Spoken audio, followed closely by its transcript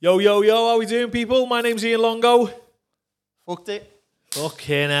Yo, how we doing, people? My name's Ian Longo. Fucked it.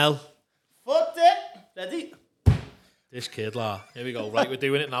 Fucking hell. Fucked it. Ready? This kid, Here we go. Right, we're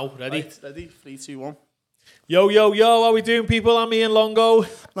doing it now. Ready? Right, ready? 3, 2, 1. Yo, how we doing, people? I'm Ian Longo.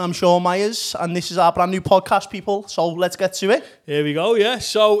 I'm Sean Myers, and this is our brand new podcast, people. So let's get to it. Here we go, yeah.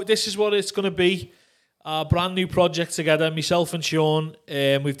 So this is what it's going to be. Our brand new project together, myself and Sean.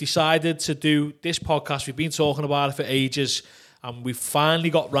 We've decided to do this podcast. We've been talking about it for ages, and we've finally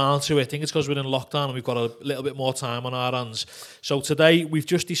got round to it. I think it's because we're in lockdown and we've got a little bit more time on our hands. So today we've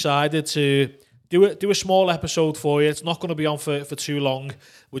just decided to do a small episode for you. It's not going to be on for too long.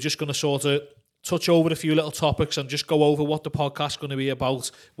 We're just going to sort of touch over a few little topics and just go over what the podcast's going to be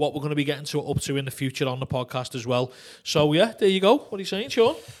about, what we're going to be getting up to in the future on the podcast as well. So yeah, there you go. What are you saying,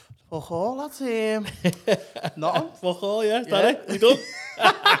 Sean? Fuck all, that's nothing. Fuck all, yeah. Is that it? We done?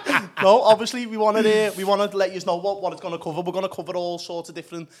 No, obviously we wanted to let you know what it's going to cover. We're going to cover all sorts of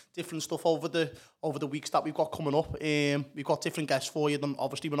different stuff over the weeks that we've got coming up. We've got different guests for you. Then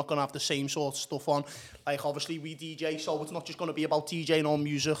obviously we're not going to have the same sort of stuff on. Like obviously we DJ, so it's not just going to be about DJing or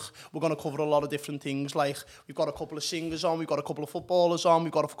music. We're going to cover a lot of different things. Like we've got a couple of singers on, we've got a couple of footballers on,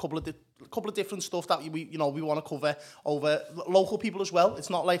 we've got a couple of different stuff that we want to cover over local people as well. It's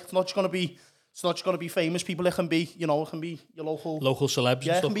not just going to be famous people. It can be your local celebs.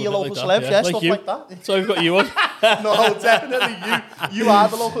 Yeah, and stuff, it can be your local like celebs. that, Yeah, like stuff you. like that. So we've got you on. No, definitely you are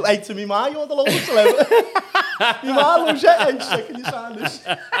the local. Hey, to me, you're the local celeb. You are, loves it. Hey, second you sign this.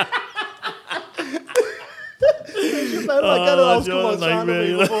 You better like get it out. Come on, sign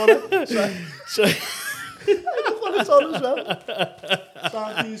it. So. I just want it on as well.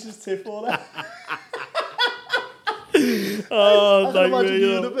 Sign uses tip for it. Oh, I can imagine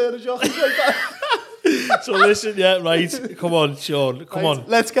you in a pair of jockeys like that. So listen, yeah, right. Come on, Sean. Come on.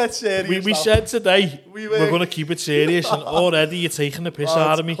 Let's get serious. We said today we're going to keep it serious, and already you're taking the piss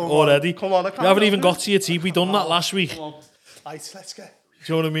out of me. Already. Come on, I can't. You haven't even got to your tea. We done that last week. Come on. Right, let's get.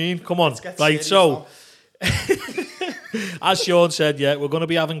 Do you know what I mean? Come on. Right, serious, so as Sean said, yeah, we're going to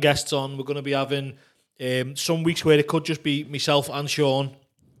be having guests on. We're going to be having some weeks where it could just be myself and Sean,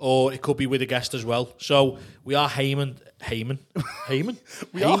 or it could be with a guest as well. So we are Heyman.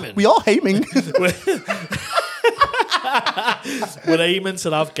 We are Heyman. We're aiming to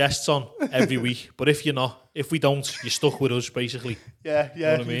have guests on every week, but if we don't, you're stuck with us basically. Yeah, you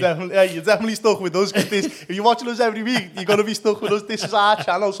know what I mean? You're definitely stuck with us. Because if you're watching us every week, you're gonna be stuck with us. This is our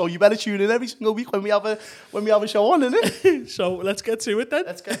channel, so you better tune in every single week when we have a show on, innit? So let's get to it then.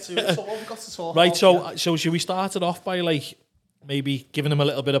 Let's get to it. So what we got to talk right, about? So should we start it off by maybe giving them a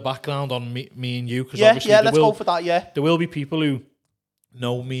little bit of background on me and you? Yeah, let's go for that. Yeah, there will be people who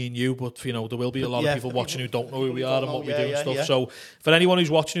know me and you, but there will be a lot of people watching who don't know who we are and what we do and stuff. Yeah. So for anyone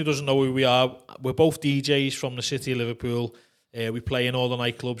who's watching who doesn't know who we are, we're both DJs from the city of Liverpool. We play in all the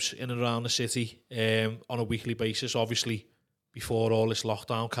nightclubs in and around the city on a weekly basis, obviously before all this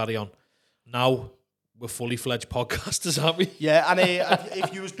lockdown carry on. Now we're fully fledged podcasters, aren't we? Yeah, and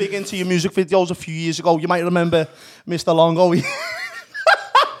if you was big into your music videos a few years ago, you might remember Mr. Longo. You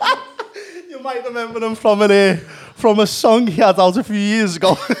might remember him from a song he had out a few years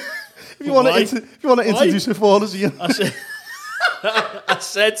ago. If you want to introduce it for us, Ian. I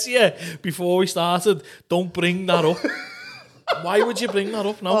said to you before we started, don't bring that up. Why would you bring that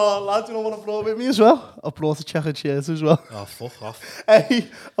up now? Oh, lad, you know what I brought with me as well? I brought a checkered shirt as well. Oh, fuck off. Hey,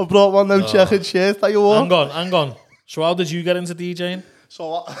 I brought one of them checkered shirts that you wore. Hang on. So how did you get into DJing?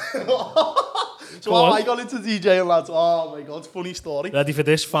 So how I got into DJing, lads. Oh my God, funny story. Ready for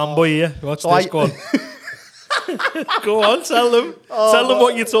this, fanboy here? Watch this, go on. Go on, tell them. Tell them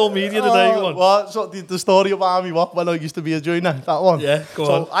what you told me the other day. Go on. What? So the story about me, when I used to be a joiner, that one? Yeah, go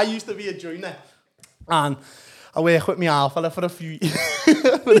on. So I used to be a joiner, and I worked with my half fella for a few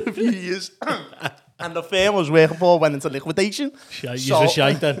years. And the firm I was working for went into liquidation. You were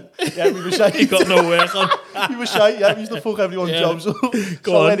shite then. Yeah, we were shite. You got no work on. We were shite, yeah. We used to fuck everyone's jobs up.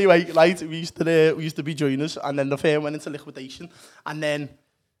 So anyway, we used to be joiners, and then the firm went into liquidation, and then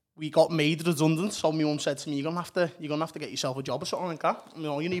we got made redundant. So my mum said to me, "You're gonna have to get yourself a job or something like that.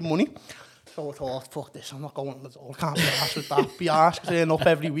 You need money." So I thought, fuck this, I'm not going to the door. I can't be arsed with that. Be arsed, turning up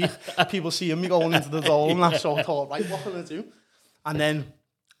every week. People seeing me going into the door and that. So I thought, right, what can I do? And then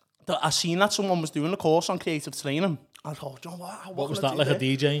I seen that someone was doing a course on creative training. I thought, John, what was that, like a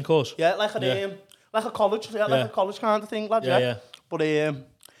DJing course? Yeah, like a college, like a college kind of thing, lad, yeah. But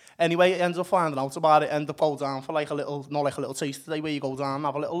anyway, it ended up finding out about it, ended up going down for like a little taste today where you go down and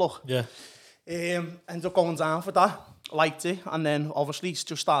have a little look. Yeah. Ended up going down for that. Liked it, and then obviously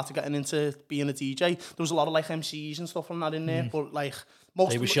just started getting into being a DJ. There was a lot of like MCs and stuff from that in there, but like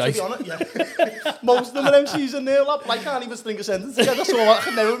Most They were of, shite. to be honest, yeah. Most of them are MCs in there, lad. I can't even string a sentence together, so I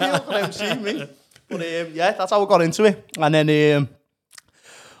can never be an MC, me. But yeah, that's how I got into it. And then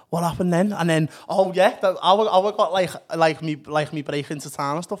what happened then? And then I got like me break into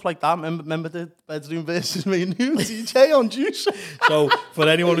town and stuff like that. Remember the bedroom versus me and you DJ on Juice. So for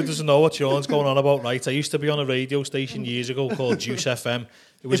anyone who doesn't know what Sean's going on about, right? I used to be on a radio station years ago called Juice FM.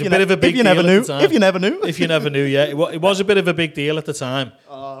 It was a bit of a big deal at the time. If you never knew. If you never knew, yeah. It was a bit of a big deal at the time.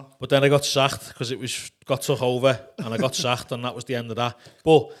 But then I got sacked because got took over and I got sacked and that was the end of that.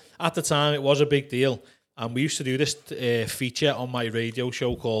 But at the time, it was a big deal. And we used to do this feature on my radio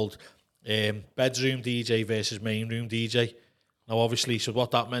show called Bedroom DJ versus Main Room DJ. Now, obviously, so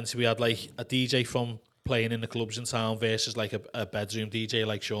what that meant, we had like a DJ from playing in the clubs in town versus like a bedroom DJ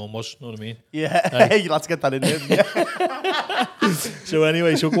like Sean was, you know what I mean? Yeah, you'll have to get that in there. Yeah. So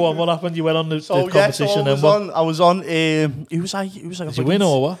anyway, so go on, what happened? You went on the competition and what? I was on, it was like Did you win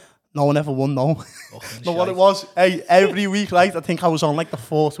or what? No one ever won, no. No, what it was, hey, every week, right, I think I was on like the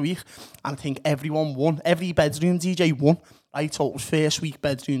 4th week, and I think everyone won. Every bedroom DJ won. Right, so it was first week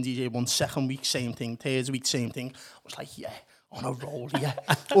bedroom DJ won, second week same thing, third week same thing. I was like, yeah, on a roll, yeah.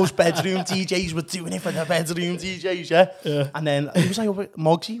 Us bedroom DJs were doing it for the bedroom DJs, yeah. And then it was like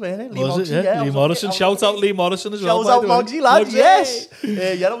Mogsy, wasn't it? Mogsy, yeah. Lee Morrison. Shout out Lee Morrison as well. Shout out Mogsy, lad, yes.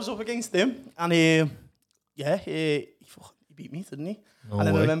 Yeah, I was up against him, and he beat me, didn't he? No and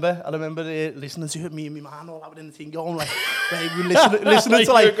then way. I remember listening to it, me and my man all having in the thing going like, we were listening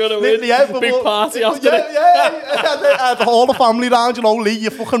to like, big party after it. Yeah. The whole family round, you know, Lee,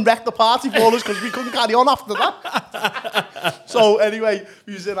 you fucking wrecked the party for us because we couldn't carry on after that. So anyway,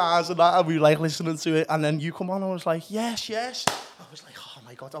 we was in ours and that, and we were like listening to it, and then you come on and I was like, yes. I was like, oh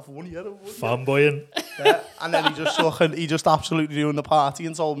my God, I've won here. Fanboying. Yeah, and then he just absolutely ruined the party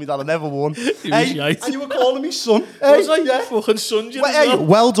and told me that I never won. Hey, and you were calling me son. I was like, fucking son,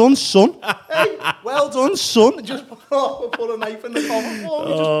 well done, son. Well done, son. Just put a knife in the cover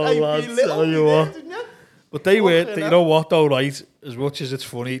for me. Tell you what. But they were, you know what though, right? As much as it's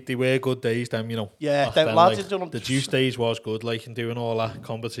funny, they were good days, them, you know. Yeah, the Juice days was good, like, and doing all that,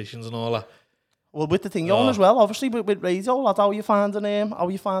 competitions and all that. Well, with the thing on as well, obviously, with radio, lad, how are you finding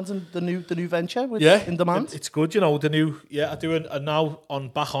the new venture with In Demand? It's good, you know, I do it now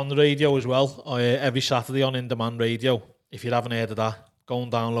back on the radio as well, every Saturday on In Demand Radio. If you haven't heard of that, go and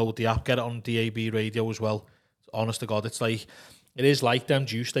download the app, get it on DAB radio as well. Honest to God, it's like, it is like them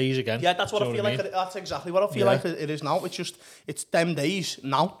Juice days again. Yeah, that's what I feel like. That's exactly what I feel like it is now. It's them days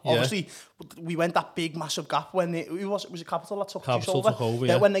now. Obviously, we went that big, massive gap when it was Capital that took over.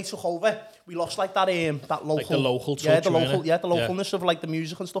 Yeah, when they took over, we lost like that local, like the local touch, the localness of like the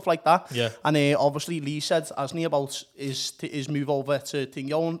music and stuff like that. Yeah. And obviously, Lee said, hasn't he, about his move over to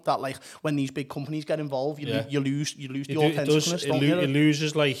Tingyone, that like when these big companies get involved, you lose the authenticness. It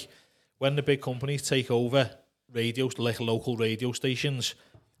loses, like when the big companies take over radios, like local radio stations,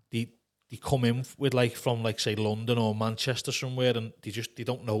 they come in with like from like say London or Manchester somewhere, and they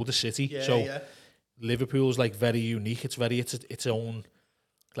don't know the city. Liverpool's like very unique. It's its own,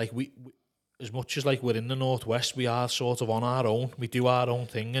 like we as much as like we're in the Northwest, we are sort of on our own. We do our own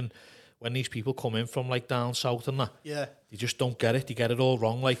thing, and when these people come in from like down south and that, they just don't get it. They get it all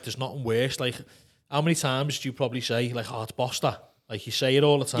wrong. Like there's nothing worse. Like how many times do you probably say like, oh, it's Boss? Like you say it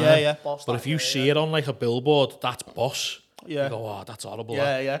all the time. Yeah, Boss. But if you see it on like a billboard, that's Boss. Yeah. You go, oh, that's horrible.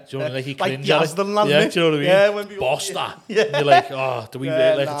 Yeah. Do you know what I mean? Like you like cringe at it. Do you know what I mean? Yeah, when Boss that. Yeah. You're like, oh, do we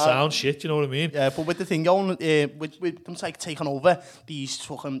it sound shit? You know what I mean? Yeah, but with the thing going, with them like taking over these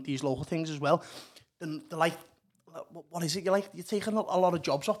local things as well, then they're like, what is it? You're taking a lot of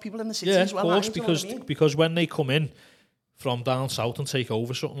jobs off people in the city as well. Yeah, of course, because when they come in from down south and take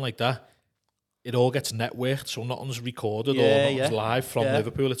over something like that, it all gets networked, so nothing's recorded or nothing's live from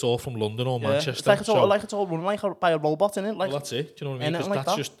Liverpool. It's all from London or Manchester. It's like it's all run by a robot, isn't it? Like, well, that's it. Do you know what I mean?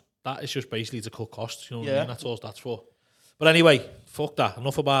 Because that is just basically to cut costs. You know what I mean? That's all that's for. But anyway, fuck that.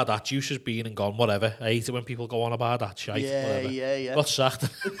 Enough about that. Juice has been and gone. Whatever. I hate it when people go on about that shite. Yeah. Got sacked.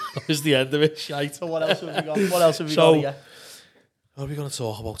 That was the end of it. Shite. So what else have we got? What are we going to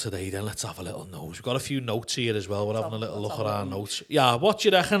talk about today then? Let's have a little nose. We've got a few notes here as well. We're having a little look at our notes. Yeah, what do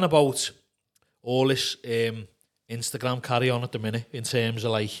you reckon about all this Instagram carry on at the minute in terms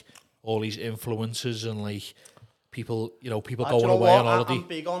of like all these influencers and like people, people going away on holiday?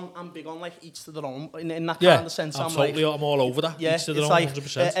 I'm big on like each to their own in that kind of sense. I'm all over that. Yeah, each to their own, own, like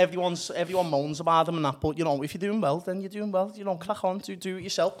 100%. Everyone moans about them and that, but if you're doing well, then you're doing well. Crack on to do it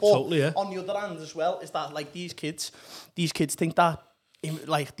yourself. But totally, yeah. On the other hand as well, is that like these kids think that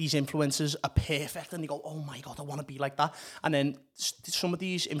like these influencers are perfect and they go, oh my God, I want to be like that. And then some of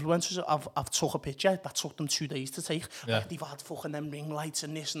these influencers have took a picture that took them 2 days to take. Like they've had fucking them ring lights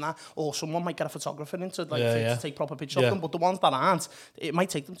and this and that. Or someone might get a photographer in to take proper pictures of them. But the ones that aren't, it might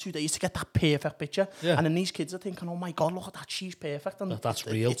take them 2 days to get that perfect picture. Yeah. And then these kids are thinking, oh my God, look at that, she's perfect. And that's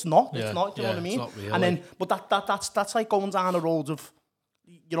real. It's not, do you know what I mean? It's not real, and then, but that's like going down a road of,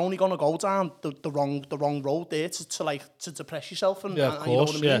 you're only going to go down the wrong road there to depress yourself and, of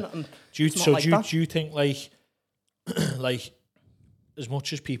course, you know what I mean? And do you think like like as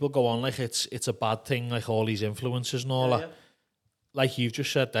much as people go on like it's a bad thing, like all these influencers and all that, like you've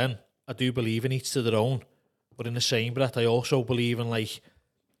just said then, I do believe in each to their own, but in the same breath I also believe in like,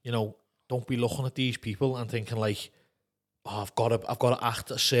 you know, don't be looking at these people and thinking like, oh, I've got to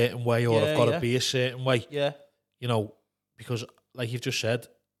act a certain way or I've got to be a certain way, you know, because like you've just said,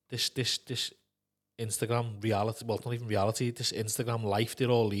 this Instagram reality, well, it's not even reality, this Instagram life they're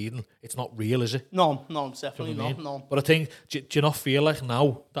all leading, it's not real, is it? No, it's definitely not, no. But I think, do you not feel like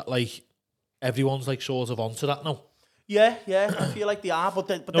now that like everyone's like sort of onto that now? Yeah, I feel like they are, but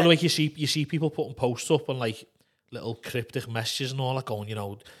then like you see people putting posts up and like little cryptic messages and all that going, you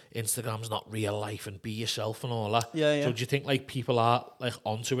know, Instagram's not real life and be yourself and all that. Yeah. So do you think like people are like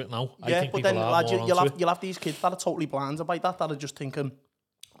onto it now? Yeah, I think but then lad, you'll have these kids that are totally blinded by that are just thinking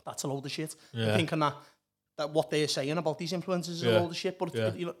that's a load of shit. They're thinking that what they're saying about these influencers is a load of shit, but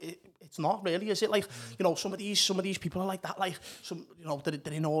you know, it's not really, is it? Like, you know, some of these people are like that, like some, you know,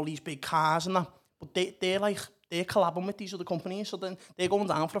 they're in all these big cars and that, but they're collabing with these other companies, so then they're going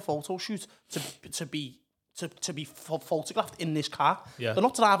down for a photo shoot to be photographed in this car. They're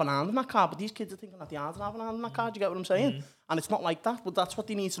not driving around in that car, but these kids are thinking that they are driving around in that car. Do you get what I'm saying? And it's not like that, but that's what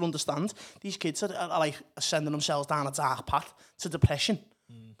they need to understand. These kids are like sending themselves down a dark path to depression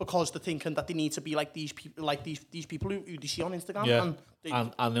because they're thinking that they need to be like these people, like these people who they see on Instagram.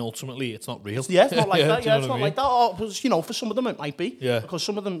 And ultimately, it's not real. Yeah, it's not like that. Yeah, it's not like that. Or, you know, for some of them it might be. Yeah. Because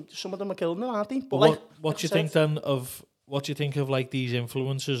some of them are killing it, aren't they? But like, what do you think then of like these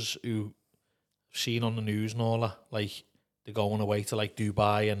influencers who seen on the news and all that, like they're going away to like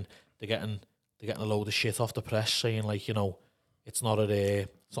Dubai and they're getting a load of shit off the press saying like, you know, it's not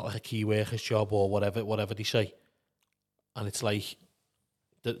like a key worker's job or whatever they say, and it's like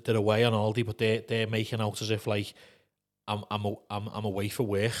they're away on holiday, but they're making out as if like I'm away for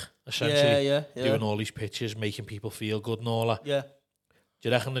work essentially, doing all these pictures, making people feel good and all that. Yeah. Do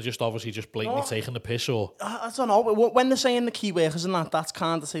you reckon they're just obviously just blatantly taking the piss, or? I don't know. When they're saying the key workers and that's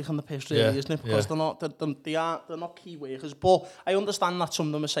kind of taking the piss, really, isn't it? Because they're not key workers. But I understand that some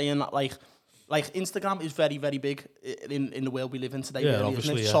of them are saying that like Instagram is very, very big in the world we live in today. Yeah, really,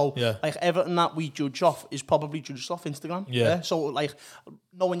 obviously. Isn't it? So like everything that we judge off is probably judged off Instagram. Yeah. So like,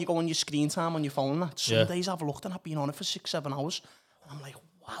 when you go on your screen time on your phone, some days I've looked and I've been on it for 6-7 hours, and I'm like,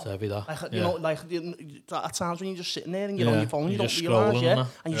 wow. It's heavy, that. Like, you know, like at times when you're just sitting there and you're on your phone, you don't realise,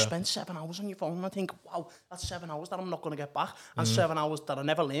 and you spend 7 hours on your phone, and I think, wow, that's 7 hours that I'm not going to get back, and 7 hours that I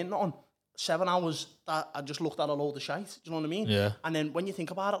never learned on. 7 hours that I just looked at a load of shite. Do you know what I mean? Yeah. And then when you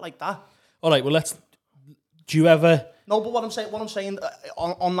think about it like that. All right, well, do you ever? No, but what I'm saying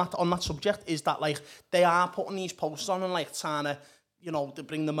on that subject is that like they are putting these posts on and like trying to, you know, to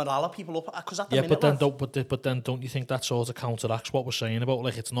bring the morale of people up, because at the minute, but then don't you think that sort of counteracts what we're saying about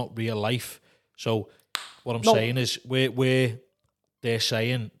like it's not real life? So what I'm saying is where they're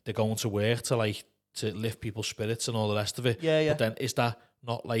saying they're going to work to lift people's spirits and all the rest of it. Yeah. But then is that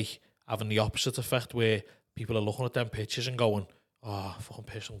not like having the opposite effect where people are looking at them pictures and going, oh, fucking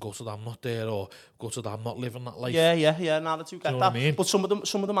piss and go to them, not there, or go to them, not living that life. Yeah. Now that you get that. I mean? But some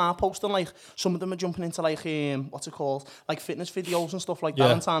of them are posting, like, some of them are jumping into, like, what's it called? Like fitness videos and stuff like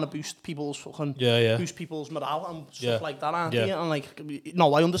that, and trying to boost people's fucking, boost people's morale and stuff like that, aren't they? And, like,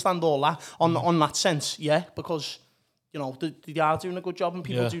 no, I understand all that on that sense, because, you know, they are doing a good job and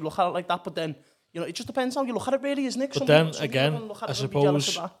people do look at it like that, but then, you know, it just depends how you look at it, really, isn't it? But then, again, I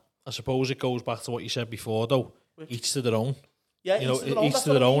suppose it goes back to what you said before, though, each to their own. Yeah, you know, each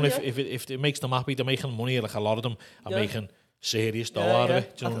to their own. If it makes them happy, they're making money. Like a lot of them are making serious dough out of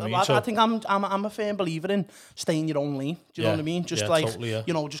it. Do you know what I mean? I think I'm a firm believer in staying your own lane. Do you know what I mean? Just like totally,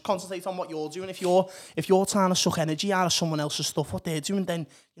 you know, just concentrate on what you're doing. If you're trying to suck energy out of someone else's stuff, what they're doing, then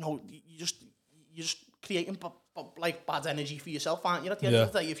you know you're just creating like bad energy for yourself, aren't you? At the end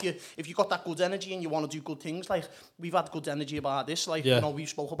of the day, if you got that good energy and you want to do good things, like we've had good energy about this, like you know, we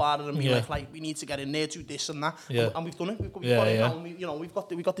spoke about it and we like we need to get in there, do this and that, and we've done it. We've got it now. And you know, we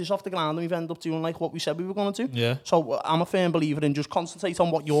got this off the ground, and we've ended up doing like what we said we were going to do. Yeah. So I'm a firm believer in just concentrate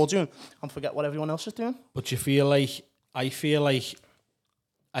on what you're doing and forget what everyone else is doing. But I feel like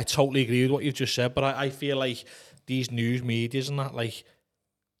I totally agree with what you've just said, but I feel like these news medias and that, like,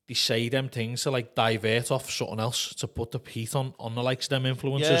 they say them things to, like, divert off something else, to put the heat on the likes of them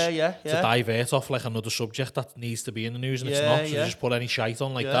influencers. Yeah. To divert off, like, another subject that needs to be in the news, and it's not, so just put any shite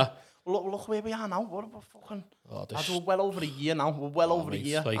on like that. Look where we are now. We're fucking... We're well over a year now. We're well over a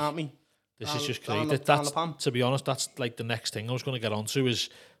year, like, aren't we? This is just crazy. That's, to be honest, that's, like, the next thing I was going to get onto is,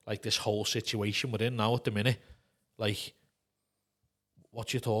 like, this whole situation we're in now at the minute. Like,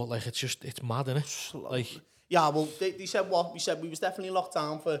 what's your thought? Like, it's mad, isn't it? Like... Yeah, well, they said what? We said we was definitely locked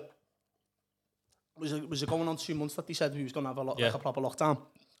down for... Was it going on 2 months that they said we was going to have like a proper lockdown?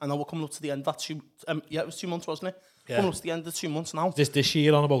 And now we're coming up to the end of that it was 2 months, wasn't it? Yeah. Coming up to the end of 2 months now. This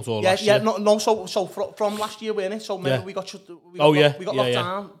year on about or last year? No, so from last year, weren't it? So maybe we got shut... We got locked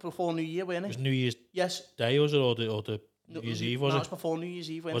down before New Year, weren't it? It was New Year's Day, was it? Or the New Year's Eve, was it? No, it was before New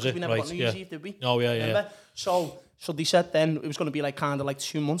Year's Eve, was it? We never got New Year's Eve, did we? Oh, yeah. So they said then it was going to be like kind of like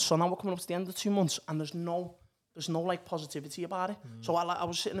 2 months. So now we're coming up to the end of 2 months and there's no like positivity about it. So I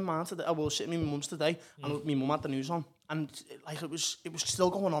was sitting in mine today. I was sitting in my mum's today, and my mum had the news on, and like it was still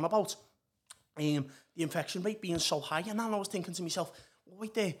going on about the infection rate being so high. And then I was thinking to myself,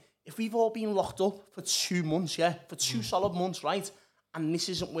 wait there, if we've all been locked up for 2 months, for 2 solid months, right, and this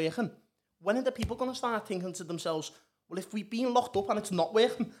isn't working, when are the people going to start thinking to themselves, well, if we've been locked up and it's not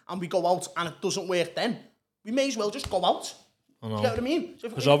working, and we go out and it doesn't work, then we may as well just go out. Do you get what I mean?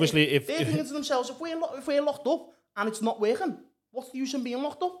 Because so obviously, if they're thinking to themselves, if we're locked up and it's not working, what's the use in being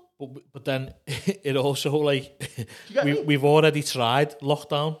locked up? But then it also, like, we've already tried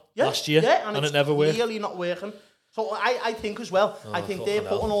lockdown last year, and it never worked. It's clearly not working. So I think as well, I think they're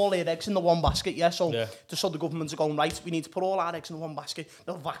putting all their eggs in the one basket. So the governments are going, right, we need to put all our eggs in the one basket.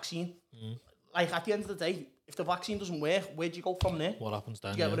 The vaccine. Like, at the end of the day, if the vaccine doesn't work, where do you go from there? What happens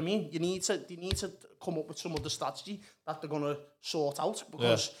then? Do you get what I mean? You need to come up with some other strategy that they're going to sort out,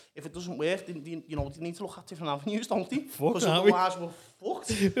 because if it doesn't work, they need to look at different avenues, don't they? Because otherwise we're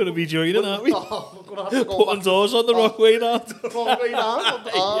fucked. We're going to be joining, aren't we? We're going to have to go putting doors on the wrong way down. The wrong way down.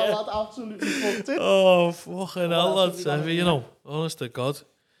 That's absolutely fucked it. Oh, fucking hell, lads. You know, honest to God.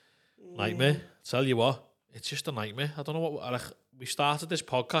 Nightmare. Tell you what, it's just a nightmare. I don't know what... We started this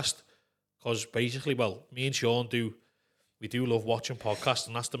podcast because basically, well, me and Sean do love watching podcasts,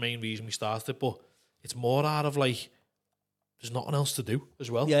 and that's the main reason we started. But it's more out of, like, there's nothing else to do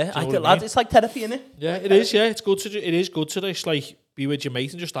as well. Yeah, I get that. It's like therapy, innit? Yeah, it is. Yeah, it's good to do. It is good to just, like, be with your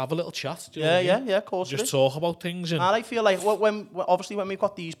mate and just have a little chat. Do you know what I mean? Yeah, of course. Just talk about things. And I feel like when we've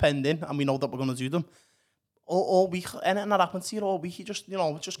got these penned in and we know that we're going to do them, all week, anything that happens to you all week, you just,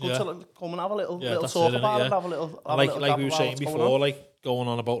 it's just good to come and have a little talk about it, have a little... Like we were saying before, like, going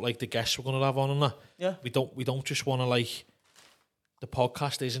on about, like, the guests we're going to have on and that. Yeah. We don't just want to, like... The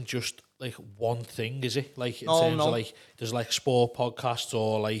podcast isn't just, like, one thing, is it? Like, in terms of, like, there's, like, sport podcasts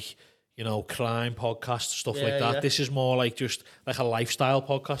or, like, crime podcasts, stuff like that. Yeah. This is more like just, like, a lifestyle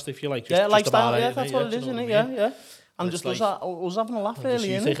podcast, if you like. Just, lifestyle, just that's what it is, isn't it? Yeah. And just like, us having a laugh, really,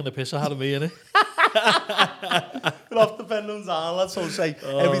 innit? Taking the piss out of me, innit? We'll have to bend them down, let's all say,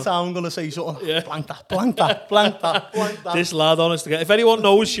 every time I'm going to say something, blank that. This lad, honest to God, if anyone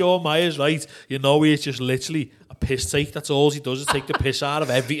knows Sean Myers, right, he's just literally a piss take. That's all he does, is take the piss out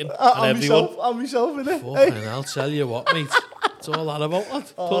of everything and everyone. I'm myself, innit? Fucking I'll tell you what, mate. It's all that about, lad.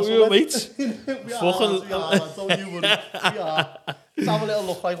 Thought we were mates. Fucking... Don't you worry. We are. Let's have a little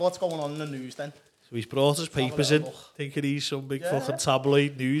look like what's going on in the news, then. So he's brought his papers in, thinking he's some big fucking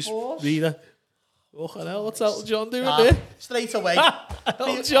tabloid news reader. Fucking hell, what's Elton John doing there? Straight away.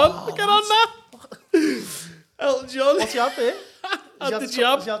 Elton John, get on that. Elton John. What's he had there? Had the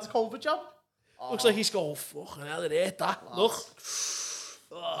jab. Has he had the COVID jab? Looks like he's going, fucking hell, it ate that. Look.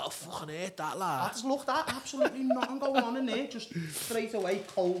 Oh, fucking ate that, lad. Look, that absolutely nothing going on in there. Just straight away,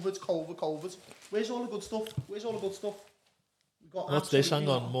 COVID. Where's all the good stuff? What's this? Hang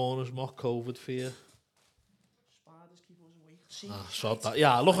on, mourners mock COVID fear. Spiders keep us awake. Sod that.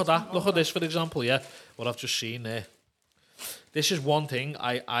 Yeah, look at that. Look at this, for example, yeah. What I've just seen there. This is one thing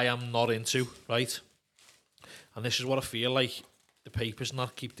I am not into, right? And this is what I feel like the papers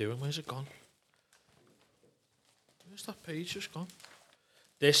not keep doing. Where's it gone? Where's that page just gone?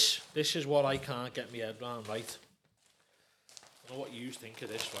 This is what I can't get my head around, right? I don't know what you think of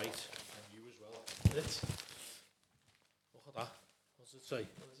this, right? And you as well. Look at that. What's it say?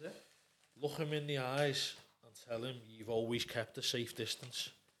 What is it? Look him in the eyes and tell him you've always kept a safe distance.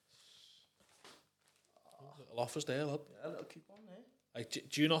 Little offers there, lad. Yeah, a little keep on there. Like,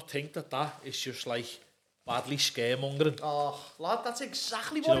 do you not think that is just like badly scaremongering? Oh, lad, that's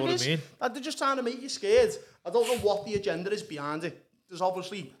exactly what it is. I mean? They're just trying to make you scared. I don't know what the agenda is behind it. There's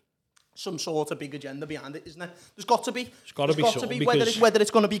obviously some sort of big agenda behind it, isn't there? There's got to be. It's got to be something, whether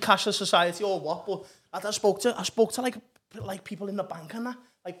it's going to be cashless society or what. But I spoke to like people in the bank and that,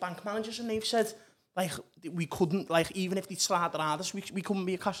 like bank managers, and they've said like we couldn't, like even if they tried their hardest, we couldn't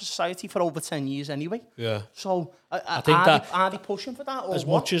be a cashless society for over 10 years anyway. Yeah. So I think are they pushing for that or as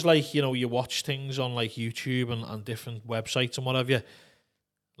what? much as like you watch things on like YouTube and different websites and whatever,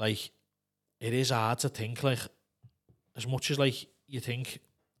 like it is hard to think like as much as like you think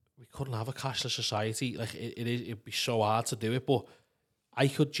we couldn't have a cashless society, like it'd be so hard to do it, but I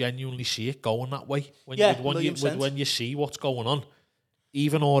could genuinely see it going that way when you see what's going on.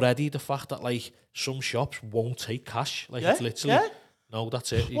 Even already the fact that like some shops won't take cash, like it's literally no,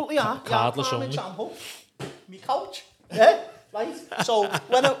 that's it. Well, cardless only. Example, me couch, right. So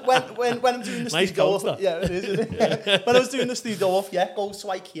when I'm doing the nice studio, couch, yeah, it is. Isn't it? When I was doing the studio, goes to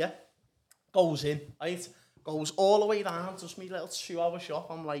IKEA, goes in, right. Goes all the way down, just me little 2-hour shop.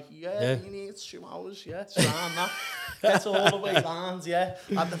 I'm like, you need 2 hours, it's around that. Gets all the way down,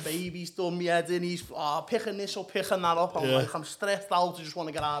 and the baby's done me head in, he's picking this up, picking that up. I'm like, I'm stressed out, I just want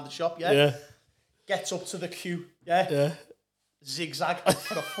to get out of the shop, Gets up to the queue, zigzag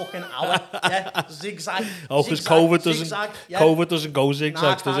for a fucking hour, zigzag. Oh, because COVID doesn't go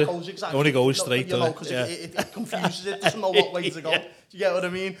zigzag, does it? Go zigzag. It only goes straight, because it confuses it, doesn't know what way to go. Do you get what I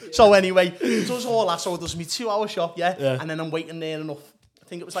mean? So anyway, it does all that, so it does me 2-hour shop, and then I'm waiting there enough. I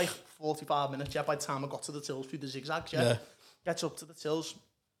think it was like 45 minutes, by the time I got to the tills through the zigzags, Gets up to the tills,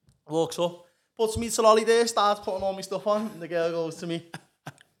 walks up, puts me to lolly there, starts putting all my stuff on, and the girl goes to me,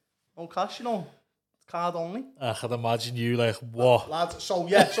 no cash, card only. I can imagine you like, what? Lad, so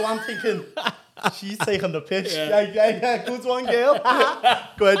I'm thinking, she's taking the piss. Yeah, good one, girl.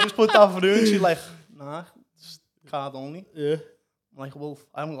 Go ahead, just put that through. And she's like, nah, just card only. Yeah. I'm like, well,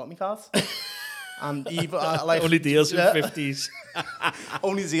 I haven't got my card. And even, like... Only deals in 50s.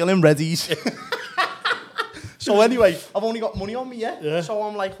 Only deal in readies. So anyway, I've only got money on me, So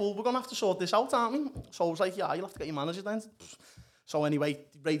I'm like, well, we're going to have to sort this out, aren't we? So I was like, yeah, you'll have to get your manager then. So anyway,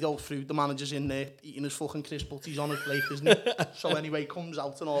 radio through, the manager's in there eating his fucking crisp, but he's on his break, isn't he? So anyway, comes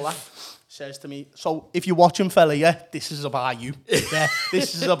out and all that, says to me, so if you're watching, fella, this is about you.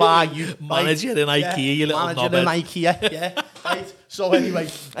 This is about you. Manager in IKEA, you little knobhead. Manager in IKEA, right? So anyway,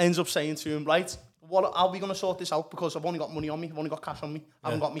 I ends up saying to him, right, what are we going to sort this out? Because I've only got money on me, I've only got cash on me, I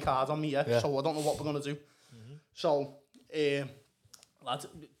haven't got my card on me, so I don't know what we're going to do. So, lad,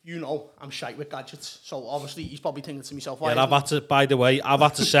 I'm shite with gadgets, so obviously he's probably thinking to himself, I've had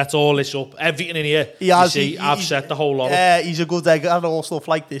to set all this up, everything in here. I've set the whole lot up. Yeah, he's a good egg at all stuff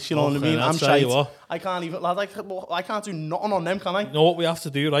like this, you know what I mean? I'm shite. I can't even, lad, I can't do nothing on them, can I? You know what we have to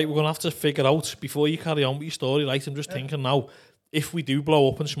do, right? We're going to have to figure out, before you carry on with your story, right? I'm just thinking now, if we do blow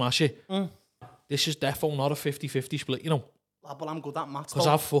up and smash it, this is definitely not a 50-50 split, Lad, but I'm good at maths. Because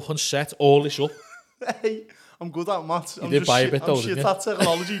I've fucking set all this up. Hey, I'm good at maths. You did buy a bit though, didn't you? I'm shit at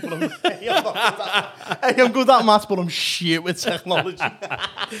technology, but I'm good at maths, but I'm shit with technology.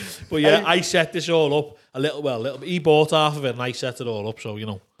 But I set this all up a little bit. He bought half of it and I set it all up, so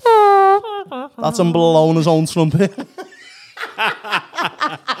That's him blowing his own trumpet.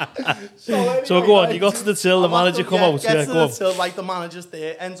 So go on, you got to the till, the manager come out. Get to the till, like the manager's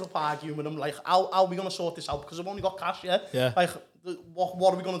there, ends up arguing with him, like, how are we going to sort this out? Because I've only got cash, Like,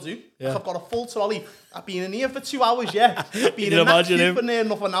 what are we going to do? Like, I've got a full trolley. I've been in here for 2 hours, I've been in that queue for near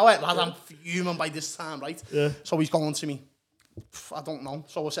enough an hour. Lad, I'm fuming by this time, right? So he's going to me, I don't know.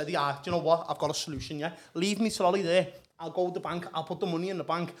 So I said, do you know what? I've got a solution, Leave me trolley there. I'll go to the bank. I'll put the money in the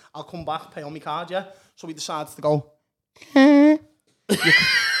bank. I'll come back, pay on my card, So he decides to go,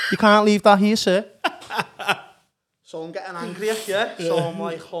 you can't leave that here, sir. So I'm getting angrier, So I'm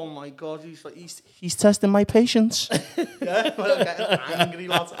like, oh my God, he's testing my patience. I'm getting angry,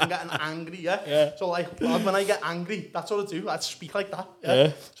 lads. I'm getting angry, So like, when I get angry, that's what I do. I speak like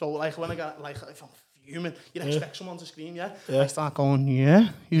that, So like, when I get if I'm fuming, you'd expect someone to scream, I start going,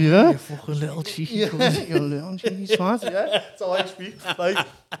 You fucking little cheeky. You little cheeky swat, So I speak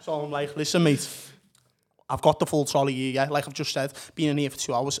so I'm like, listen, mate. I've got the full trolley here, Like I've just said, been in here for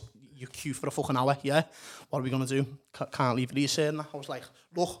 2 hours. You queue for a fucking hour, What are we going to do? Can't leave it here, sir. I was like,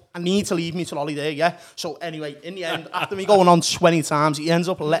 look, I need to leave me trolley there, So anyway, in the end, after me going on 20 times, he ends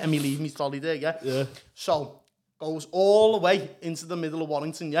up letting me leave me trolley there, So, goes all the way into the middle of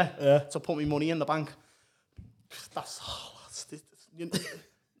Warrington, to put my money in the bank.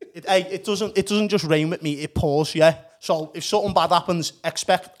 It doesn't just rain with me, it pours, So if something bad happens,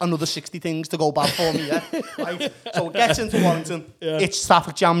 expect another 60 things to go bad for me, Right? So it gets into Warrington, it's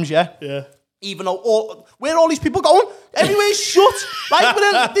traffic jams, Even though, where are all these people going? Everywhere's shut. Like, but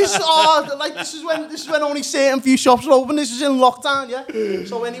then this is when only certain few shops are open. This is in lockdown, yeah.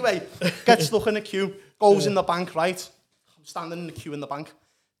 So anyway, get stuck in the queue. Goes in the bank, right? I'm standing in the queue in the bank.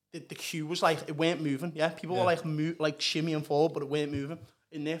 The queue was like, it weren't moving, yeah. People were like shimmying forward, but it weren't moving.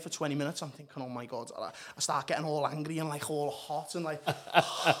 In there for 20 minutes, I'm thinking, oh my God. I start getting all angry and like all hot and like...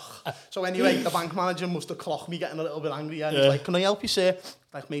 So anyway, the bank manager must have clocked me getting a little bit angry. Yeah? He's like, can I help you, sir?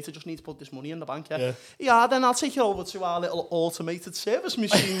 Like, mate, I just need to put this money in the bank, yeah, then I'll take you over to our little automated service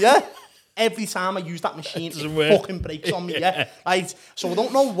machine, yeah? Every time I use that machine, it fucking breaks on me, yeah? Right? So I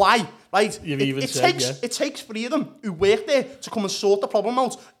don't know why, right? It takes 3 of them who work there to come and sort the problem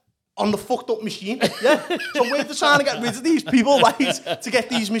out on the fucked up machine, yeah? So we're just trying to get rid of these people, right, to get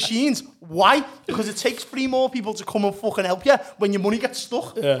these machines. Why? Because it takes 3 more people to come and fucking help you when your money gets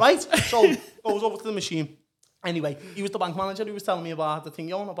stuck, right? So goes over to the machine. Anyway, he was the bank manager who was telling me about the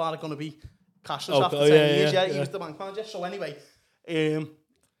thing, about it going to be cashless after 10 years, yeah? He was the bank manager. So anyway,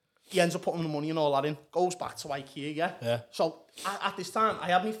 he ends up putting the money and all that in, goes back to IKEA, yeah? So at this time, I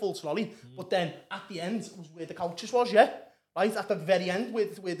had my full trolley, but then at the end was where the couches was, yeah? Right, at the very end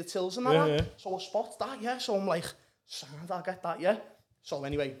where the tills and that. So I spot that, yeah. So I'm like, sound, I'll get that, yeah. So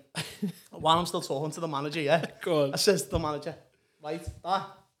anyway, while I'm still talking to the manager, yeah, go on. I says to the manager, right,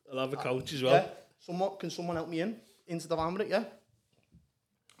 I'll have a couch as well. Yeah, can someone help me into the van with it, yeah?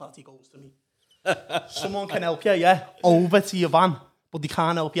 That he goes to me. Someone can help you, yeah, over to your van, but they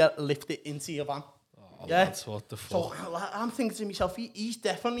can't help you lift it into your van. Yeah, that's what the fuck. So I'm thinking to myself, he's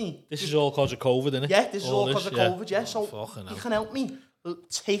definitely... This is all because of COVID, isn't it? Yeah, this is all because of COVID, yeah. So he can help me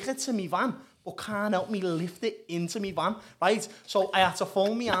take it to my van, but can't help me lift it into my van, right? So I had to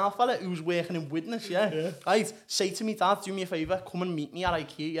phone me our fella who's working in Widnes, yeah, right? Say to me, Dad, do me a favour, come and meet me at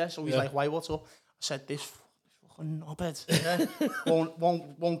IKEA, yeah? So he's like, why, what's up? I said, this fucking knobhead, yeah?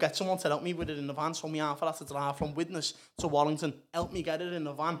 won't get someone to help me with it in the van, so me half had to drive from Widnes to Warrington, help me get it in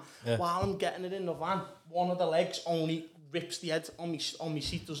the van. While I'm getting it in the van, one of the legs only rips the head on me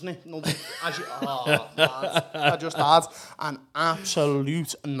seat, doesn't it? No, I just had an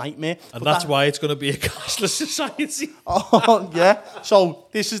absolute nightmare. And that's why it's going to be a cashless society. Oh yeah. So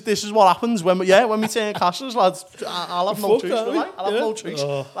this is what happens when we turn cashless, lads. I'll have no choice, right? I'll have no choice.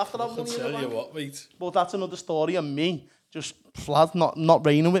 I'll have to have money in the bank. What, mate? But that's another story of me just flat, not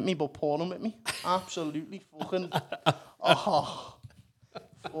raining with me, but pouring with me. Absolutely fucking.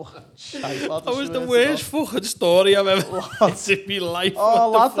 That was the worst fucking story I've ever heard in my life. Oh,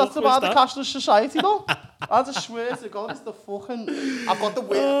 lads, that's about the cashless society, though. I just swear to God, it's the fucking... I've got the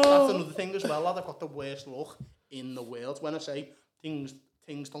worst... That's another thing as well, lad. I've got the worst luck in the world. When I say things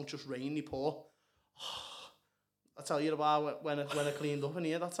don't just rain, they pour. I tell you about when I cleaned up in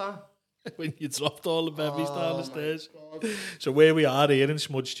here that time. When you dropped all the bevies down the stairs. God. So where we are here in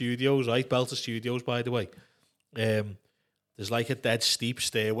Smudge Studios, right? Belter Studios, by the way. There's like a dead steep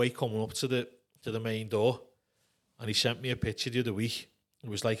stairway coming up to the main door, and he sent me a picture the other week. It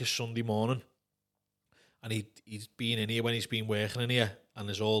was like a Sunday morning, and he's been in here when he's been working in here, and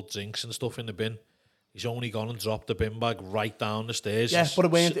there's all drinks and stuff in the bin. He's only gone and dropped the bin bag right down the stairs. Yeah, but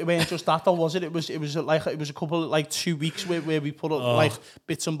it weren't just that though, was it? It was a couple like 2 weeks where we put up like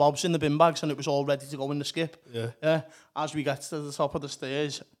bits and bobs in the bin bags, and it was all ready to go in the skip. Yeah. As we get to the top of the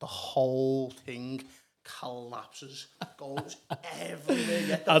stairs, the whole thing collapses, goes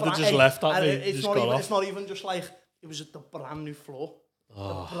everywhere. I'd have just left that. It's not even just like it was at the brand new floor.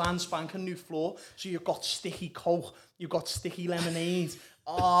 The brand spanking new floor. So you've got sticky Coke, you've got sticky lemonade.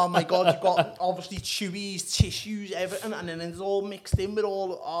 Oh my God, you've got obviously chewies, tissues, everything, and then it's all mixed in with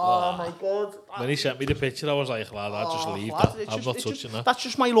all. Oh my God. When he sent me the picture, I was like, lad, I'll just leave that. I'm not touching that. That's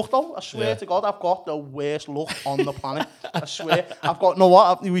just my luck though. I swear to God, I've got the worst luck on the planet. I swear. I've got, no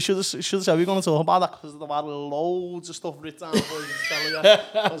what, we should have said we're going to talk about that because there were loads of stuff written down for you to tell you.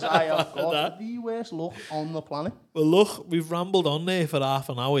 Because I have got the worst luck on the planet. Well, look, we've rambled on there for half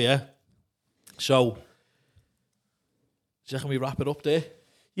an hour, yeah? So... Can we wrap it up there?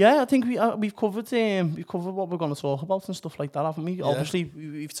 Yeah, I think we've covered what we're going to talk about and stuff like that, haven't we? Yeah. Obviously,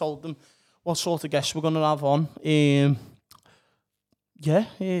 we've told them what sort of guests we're going to have on. It's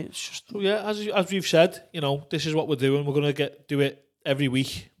just... as we've said, this is what we're doing. We're going to do it every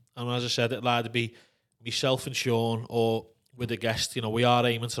week. And as I said, it'll either be myself and Sean or with a guest. We are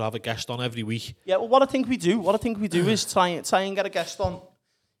aiming to have a guest on every week. Yeah, well, what I think we do is try and get a guest on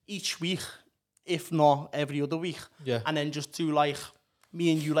each week. If not every other week. Yeah. And then just do like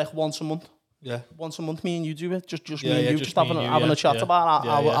me and you like once a month. Yeah. Once a month me and you do it. Just me and you. Just having a chat about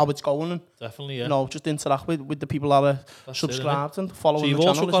how it's going. And, definitely, yeah. Just interact with the people that are subscribed and following the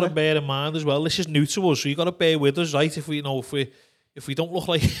channel. So you've also got to bear in mind as well, this is new to us, so you've got to bear with us, right? If we if we don't look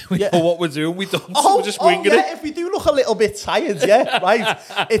like we know what we're doing, we don't. We're just winging yeah, it. if we do look a little bit tired, yeah, right.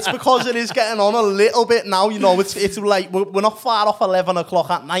 It's because it is getting on a little bit now. You know, it's like we're not far off 11 o'clock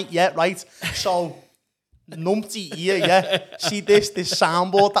at night yet, right? So, numpty here, yeah. See this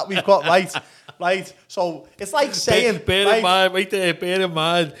soundboard that we've got, right. So it's like saying, bear in mind, right there. Bear in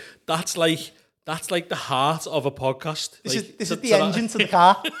mind, that's like the heart of a podcast. This is the engine to the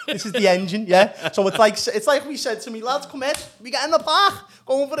car. This is the engine, yeah. So it's like we said to me, lads, come in, we get in the park,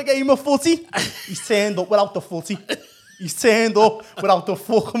 going for a game of footy. He's turned up without the footy. He's turned up without the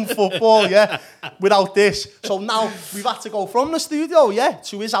fucking football, yeah. Without this. So now we've had to go from the studio, yeah,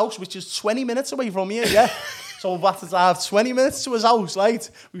 to his house, which is 20 minutes away from here, yeah. So we've had to drive 20 minutes to his house, right?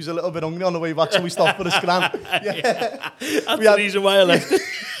 We was a little bit hungry on the way back, so we stopped for a scran. Yeah. That's the reason why I left it.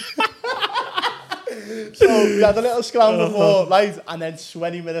 So we had a little scram before, right? And then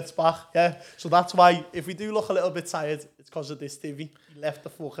 20 minutes back, yeah. So that's why, if we do look a little bit tired, it's because of this TV. We left the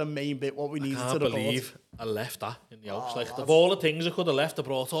fucking main bit, what we needed to record. I can't believe I left that in the house. Like, of all the things I could have left, I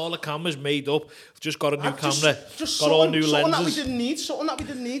brought all the cameras made up. I've just got a new camera, got all new lenses. Something that we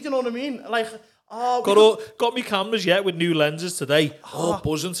didn't need, you know what I mean? Like, got me cameras yet with new lenses today. All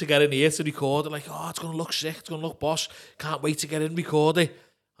buzzing to get in here to record it. Like, it's going to look sick, it's going to look boss. Can't wait to get in, record it.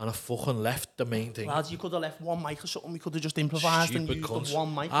 And I fucking left the main thing. Lads, you could have left one mic or something. We could have just improvised and used the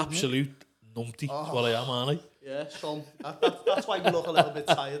one mic. Absolute numpty. That's what I am, aren't I? Yeah, so that's why we look a little bit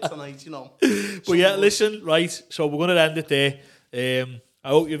tired tonight, you know. But yeah, listen, right. So we're going to end it there. I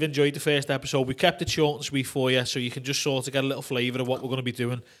hope you've enjoyed the first episode. We kept it short and sweet for you, so you can just sort of get a little flavour of what we're going to be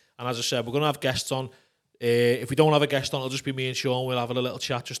doing. And as I said, we're going to have guests on. If we don't have a guest on, it'll just be me and Sean. We'll have a little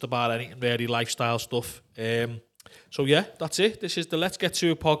chat just about anything really lifestyle stuff. So yeah, that's it. This is the Let's Get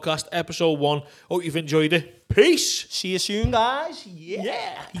To It podcast, episode 1. Hope you've enjoyed it. Peace. See you soon, guys.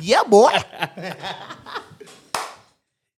 Yeah, boy.